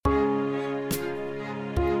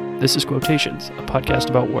This is Quotations, a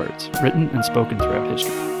podcast about words, written and spoken throughout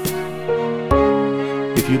history.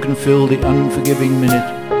 If you can fill the unforgiving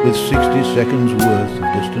minute with 60 seconds worth of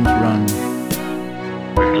distance run,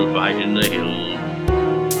 we shall fight in the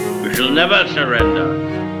hills. We shall never surrender.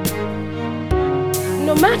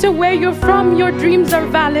 No matter where you're from, your dreams are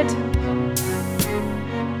valid.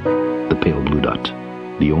 The pale blue dot,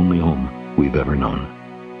 the only home we've ever known.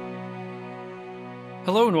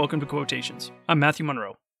 Hello and welcome to Quotations. I'm Matthew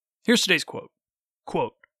Monroe. Here's today's quote.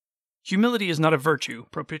 Quote, "Humility is not a virtue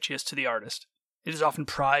propitious to the artist. It is often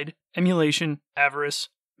pride, emulation, avarice,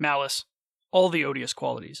 malice, all the odious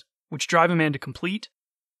qualities, which drive a man to complete,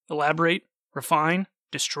 elaborate, refine,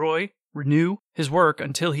 destroy, renew his work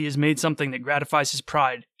until he has made something that gratifies his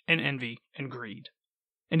pride and envy and greed.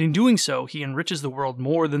 And in doing so, he enriches the world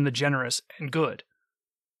more than the generous and good,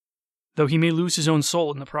 though he may lose his own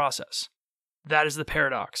soul in the process. That is the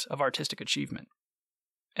paradox of artistic achievement."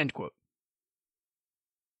 End quote.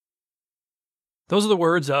 Those are the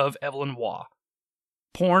words of Evelyn Waugh,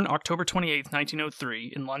 born October 28,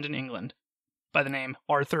 1903 in London, England, by the name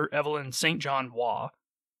Arthur Evelyn St. John Waugh.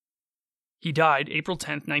 He died April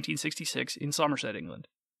 10, 1966 in Somerset, England.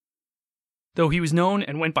 Though he was known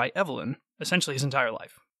and went by Evelyn essentially his entire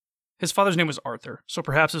life. His father's name was Arthur, so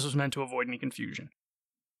perhaps this was meant to avoid any confusion.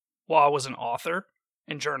 Waugh was an author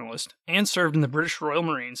and journalist, and served in the British Royal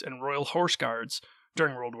Marines and Royal Horse Guards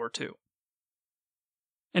during World War II.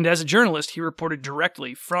 And as a journalist, he reported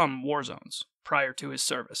directly from war zones prior to his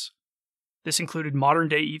service. This included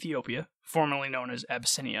modern-day Ethiopia, formerly known as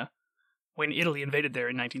Abyssinia, when Italy invaded there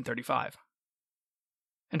in 1935.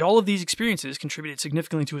 And all of these experiences contributed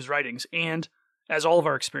significantly to his writings, and, as all of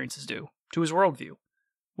our experiences do, to his worldview,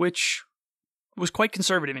 which was quite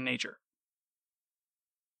conservative in nature.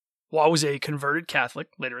 Waugh was a converted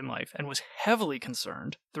Catholic later in life and was heavily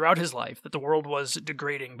concerned throughout his life that the world was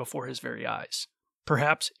degrading before his very eyes,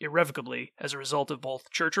 perhaps irrevocably as a result of both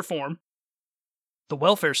church reform, the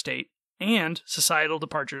welfare state, and societal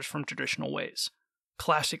departures from traditional ways,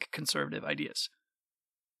 classic conservative ideas.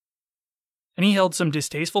 And he held some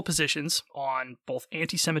distasteful positions on both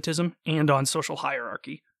anti-Semitism and on social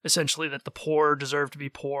hierarchy, essentially that the poor deserve to be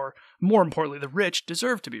poor, more importantly the rich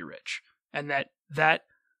deserve to be rich, and that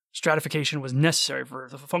stratification was necessary for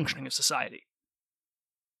the functioning of society.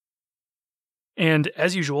 And,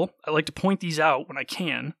 as usual, I like to point these out when I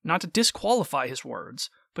can, not to disqualify his words,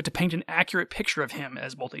 but to paint an accurate picture of him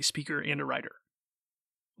as both a speaker and a writer.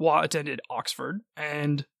 Waugh attended Oxford,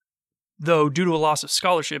 and, though due to a loss of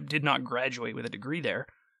scholarship, did not graduate with a degree there,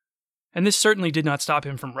 and this certainly did not stop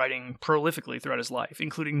him from writing prolifically throughout his life,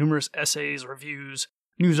 including numerous essays, reviews,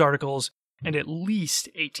 news articles, and at least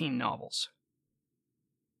 18 novels.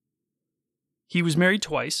 He was married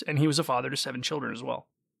twice, and he was a father to 7 children as well.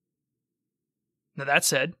 Now that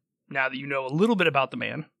said, now that you know a little bit about the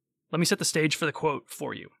man, let me set the stage for the quote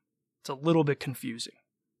for you. It's a little bit confusing.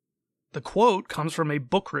 The quote comes from a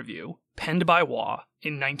book review penned by Waugh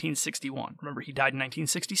in 1961. Remember, he died in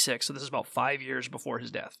 1966, so this is about 5 years before his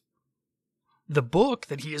death. The book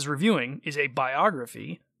that he is reviewing is a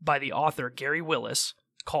biography by the author Gary Willis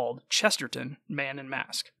called Chesterton, Man and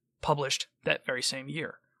Mask, published that very same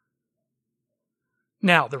year.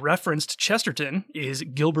 Now, the referenced Chesterton is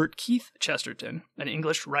Gilbert Keith Chesterton, an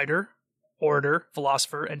English writer, orator,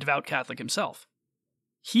 philosopher, and devout Catholic himself.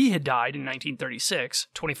 He had died in 1936,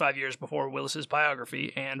 25 years before Willis's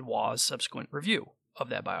biography and Waugh's subsequent review of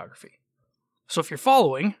that biography. So if you're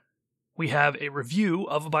following, we have a review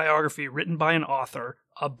of a biography written by an author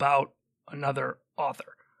about another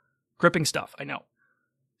author. Gripping stuff, I know.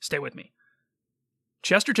 Stay with me.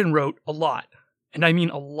 Chesterton wrote a lot, and I mean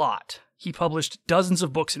a lot. He published dozens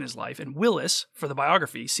of books in his life, and Willis, for the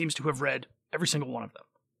biography, seems to have read every single one of them.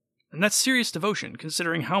 And that's serious devotion,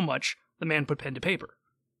 considering how much the man put pen to paper.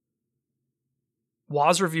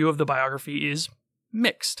 Waugh's review of the biography is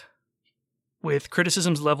mixed, with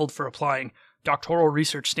criticisms leveled for applying doctoral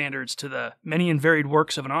research standards to the many and varied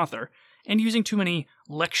works of an author, and using too many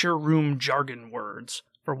lecture room jargon words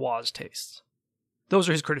for Waugh's tastes. Those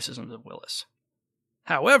are his criticisms of Willis.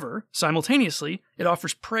 However, simultaneously, it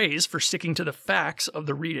offers praise for sticking to the facts of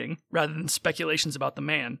the reading rather than speculations about the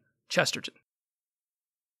man, Chesterton.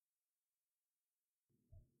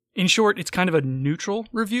 In short, it's kind of a neutral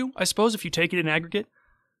review, I suppose, if you take it in aggregate.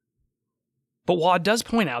 But Waugh does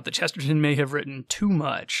point out that Chesterton may have written too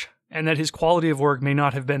much, and that his quality of work may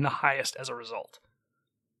not have been the highest as a result.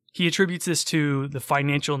 He attributes this to the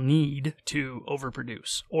financial need to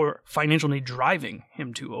overproduce, or financial need driving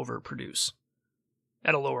him to overproduce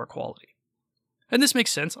at a lower quality. And this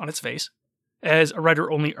makes sense on its face, as a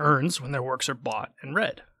writer only earns when their works are bought and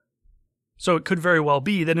read. So it could very well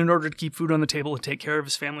be that in order to keep food on the table and take care of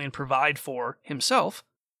his family and provide for himself,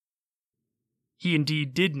 he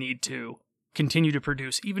indeed did need to continue to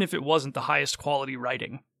produce, even if it wasn't the highest quality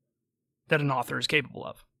writing that an author is capable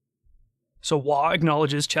of. So Waugh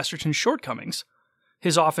acknowledges Chesterton's shortcomings,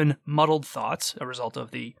 his often muddled thoughts, a result of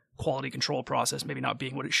the quality control process maybe not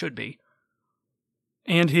being what it should be,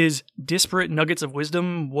 and his disparate nuggets of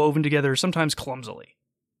wisdom woven together sometimes clumsily.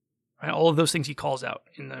 Right? All of those things he calls out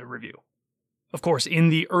in the review. Of course, in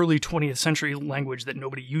the early 20th century language that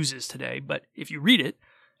nobody uses today, but if you read it,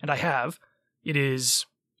 and I have, it is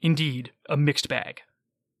indeed a mixed bag.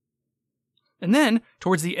 And then,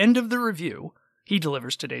 towards the end of the review, he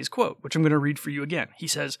delivers today's quote, which I'm going to read for you again. He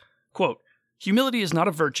says, quote, "Humility is not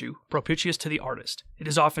a virtue propitious to the artist. It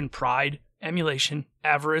is often pride, emulation,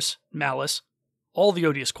 avarice, malice, all the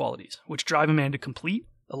odious qualities, which drive a man to complete,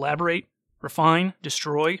 elaborate, refine,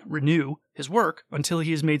 destroy, renew his work until he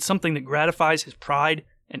has made something that gratifies his pride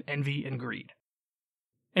and envy and greed.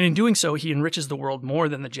 And in doing so, he enriches the world more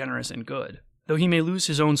than the generous and good, though he may lose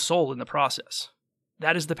his own soul in the process.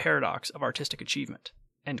 That is the paradox of artistic achievement."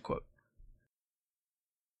 End quote.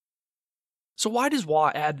 So why does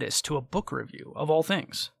Waugh add this to a book review, of all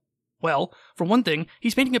things? Well, for one thing,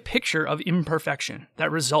 he's painting a picture of imperfection that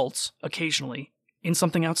results, occasionally, in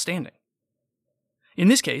something outstanding. In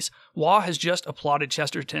this case, Waugh has just applauded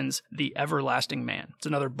Chesterton's The Everlasting Man. It's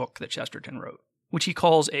another book that Chesterton wrote, which he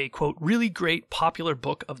calls a, quote, really great popular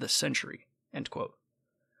book of the century, end quote.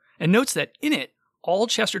 And notes that in it, all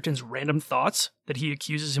Chesterton's random thoughts that he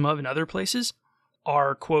accuses him of in other places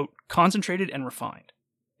are, quote, concentrated and refined,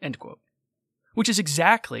 end quote. Which is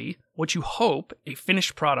exactly what you hope a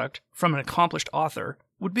finished product from an accomplished author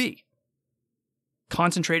would be.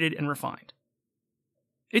 Concentrated and refined.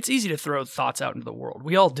 It's easy to throw thoughts out into the world.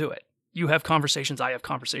 We all do it. You have conversations, I have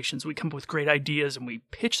conversations. We come up with great ideas and we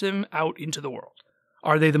pitch them out into the world.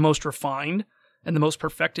 Are they the most refined and the most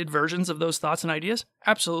perfected versions of those thoughts and ideas?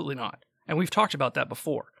 Absolutely not. And we've talked about that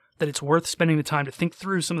before, that it's worth spending the time to think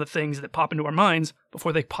through some of the things that pop into our minds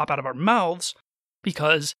before they pop out of our mouths,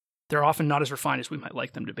 because they're often not as refined as we might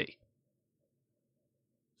like them to be.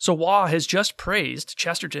 So Waugh has just praised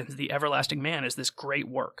Chesterton's The Everlasting Man as this great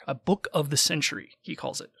work, a book of the century, he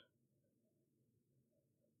calls it.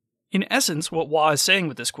 In essence, what Waugh is saying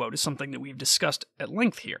with this quote is something that we've discussed at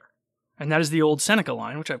length here, and that is the old Seneca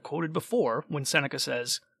line, which I've quoted before, when Seneca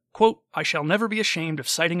says, quote, "I shall never be ashamed of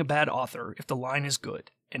citing a bad author if the line is good,"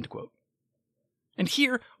 end quote. And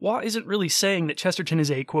here, Waugh isn't really saying that Chesterton is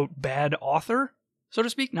a, quote, bad author, so to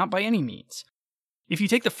speak, not by any means. If you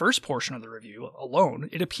take the first portion of the review alone,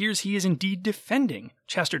 it appears he is indeed defending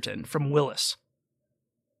Chesterton from Willis,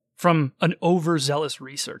 from an overzealous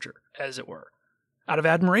researcher, as it were, out of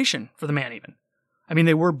admiration for the man even. I mean,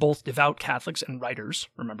 they were both devout Catholics and writers,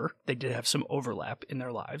 remember, they did have some overlap in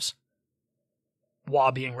their lives.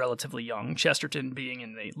 Waugh being relatively young, Chesterton being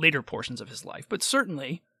in the later portions of his life, but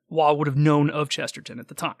certainly Waugh would have known of Chesterton at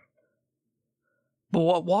the time. But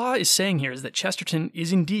what Waugh is saying here is that Chesterton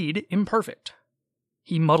is indeed imperfect.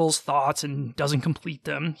 He muddles thoughts and doesn't complete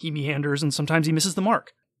them, he meanders, and sometimes he misses the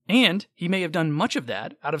mark. And he may have done much of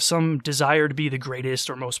that out of some desire to be the greatest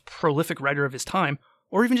or most prolific writer of his time,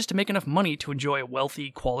 or even just to make enough money to enjoy a wealthy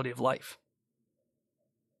quality of life.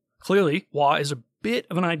 Clearly, Waugh is a bit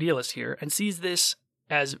of an idealist here and sees this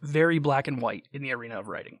as very black and white in the arena of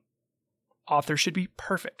writing. Authors should be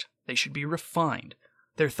perfect, they should be refined,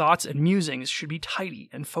 their thoughts and musings should be tidy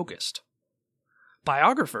and focused.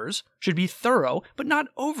 Biographers should be thorough, but not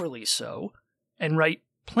overly so, and write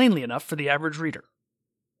plainly enough for the average reader.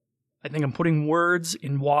 I think I'm putting words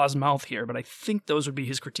in Waugh's mouth here, but I think those would be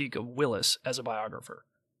his critique of Willis as a biographer.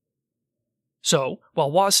 So,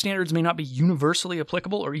 while Waugh's standards may not be universally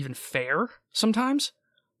applicable or even fair sometimes,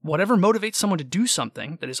 whatever motivates someone to do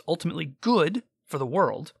something that is ultimately good for the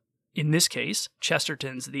world, in this case,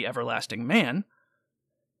 Chesterton's The Everlasting Man,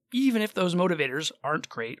 even if those motivators aren't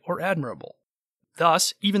great or admirable.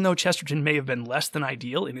 Thus, even though Chesterton may have been less than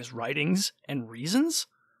ideal in his writings and reasons,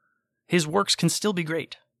 his works can still be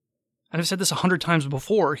great. And I've said this 100 times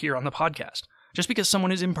before here on the podcast. Just because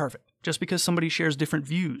someone is imperfect, just because somebody shares different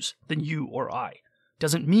views than you or I,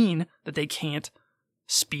 doesn't mean that they can't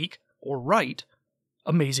speak or write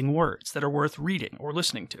amazing words that are worth reading or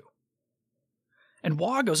listening to. And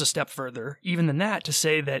Waugh goes a step further, even than that, to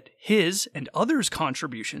say that his and others'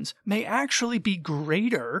 contributions may actually be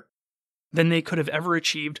greater than they could have ever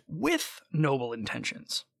achieved with noble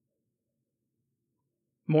intentions.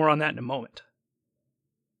 More on that in a moment.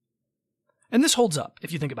 And this holds up,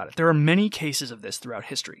 if you think about it. There are many cases of this throughout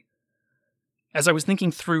history. As I was thinking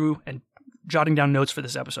through and jotting down notes for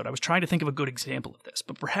this episode, I was trying to think of a good example of this,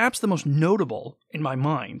 but perhaps the most notable in my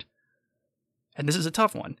mind, and this is a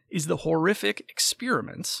tough one, is the horrific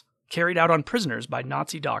experiments carried out on prisoners by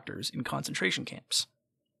Nazi doctors in concentration camps.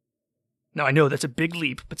 Now, I know that's a big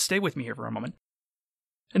leap, but stay with me here for a moment.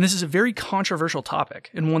 And this is a very controversial topic,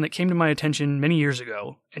 and one that came to my attention many years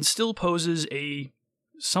ago, and still poses a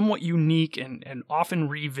somewhat unique and often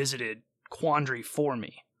revisited quandary for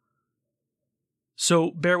me.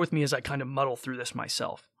 So bear with me as I kind of muddle through this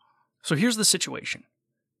myself. So here's the situation.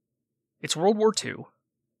 It's World War II.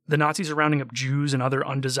 The Nazis are rounding up Jews and other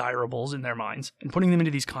undesirables in their minds and putting them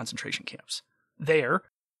into these concentration camps. There,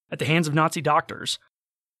 at the hands of Nazi doctors,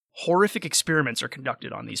 horrific experiments are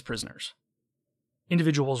conducted on these prisoners.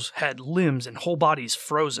 Individuals had limbs and whole bodies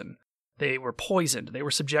frozen. They were poisoned. They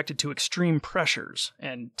were subjected to extreme pressures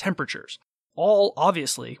and temperatures, all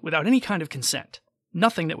obviously without any kind of consent.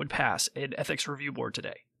 Nothing that would pass an ethics review board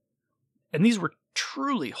today. And these were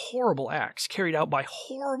truly horrible acts carried out by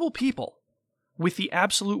horrible people with the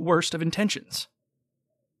absolute worst of intentions.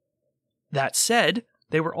 That said,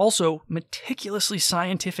 they were also meticulously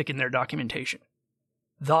scientific in their documentation,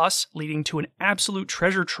 thus leading to an absolute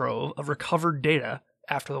treasure trove of recovered data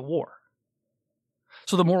after the war.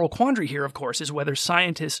 So the moral quandary here, of course, is whether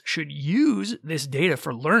scientists should use this data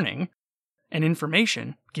for learning and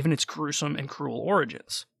information, given its gruesome and cruel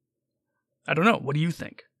origins. I don't know, what do you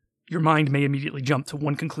think? Your mind may immediately jump to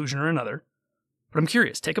one conclusion or another, but I'm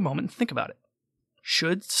curious, take a moment and think about it.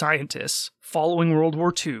 Should scientists following World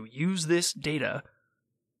War II use this data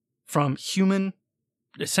from human,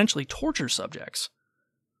 essentially torture subjects,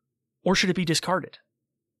 or should it be discarded?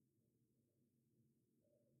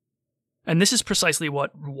 And this is precisely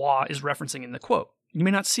what Waugh is referencing in the quote. You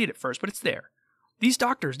may not see it at first, but it's there. These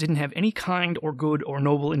doctors didn't have any kind or good or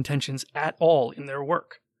noble intentions at all in their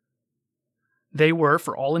work. They were,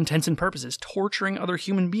 for all intents and purposes, torturing other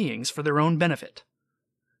human beings for their own benefit.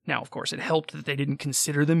 Now, of course, it helped that they didn't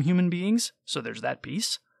consider them human beings, so there's that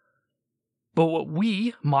piece. But what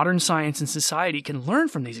we, modern science and society, can learn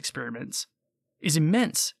from these experiments is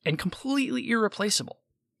immense and completely irreplaceable.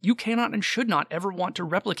 You cannot and should not ever want to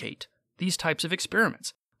replicate these types of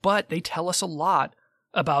experiments, but they tell us a lot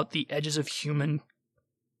about the edges of human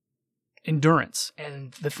endurance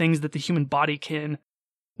and the things that the human body can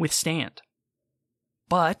withstand.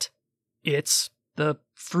 But it's the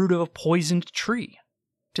fruit of a poisoned tree,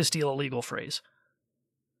 to steal a legal phrase.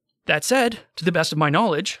 That said, to the best of my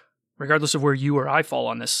knowledge, regardless of where you or I fall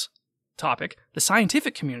on this topic, the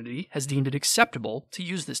scientific community has deemed it acceptable to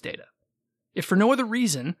use this data, if for no other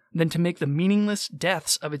reason than to make the meaningless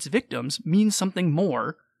deaths of its victims mean something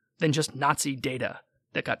more than just Nazi data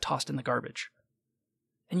that got tossed in the garbage.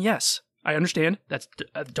 And yes, I understand that's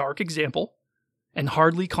a dark example and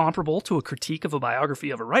hardly comparable to a critique of a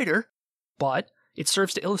biography of a writer, but it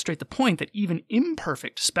serves to illustrate the point that even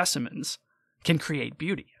imperfect specimens can create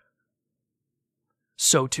beauty.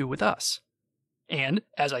 So too with us. And,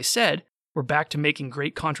 as I said, we're back to making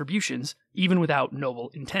great contributions even without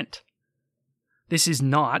noble intent. This is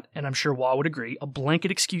not, and I'm sure Waugh would agree, a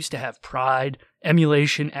blanket excuse to have pride,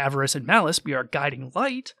 emulation, avarice, and malice be our guiding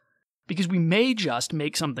light, because we may just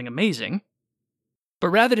make something amazing, but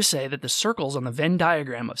rather to say that the circles on the Venn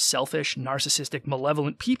diagram of selfish, narcissistic,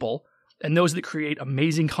 malevolent people and those that create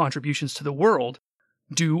amazing contributions to the world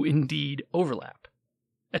do indeed overlap,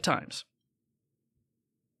 at times.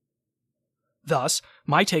 Thus,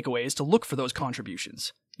 my takeaway is to look for those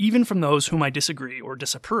contributions, even from those whom I disagree or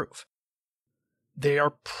disapprove. They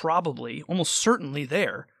are probably, almost certainly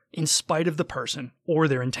there, in spite of the person or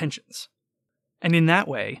their intentions. And in that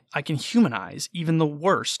way, I can humanize even the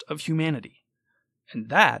worst of humanity. And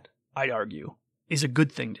that, I'd argue, is a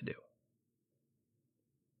good thing to do.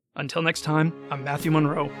 Until next time, I'm Matthew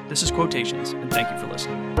Monroe, this is Quotations, and thank you for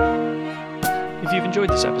listening. If you've enjoyed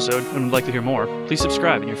this episode and would like to hear more, please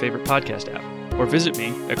subscribe in your favorite podcast app, or visit me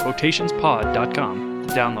at quotationspod.com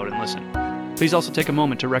to download and listen. Please also take a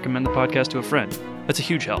moment to recommend the podcast to a friend. That's a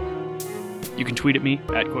huge help. You can tweet at me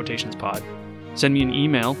at quotationspod, send me an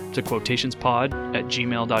email to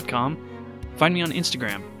quotationspod@gmail.com, find me on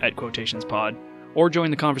Instagram at quotationspod, or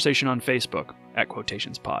join the conversation on Facebook at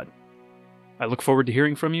quotationspod. I look forward to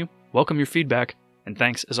hearing from you, welcome your feedback, and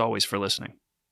thanks as always for listening.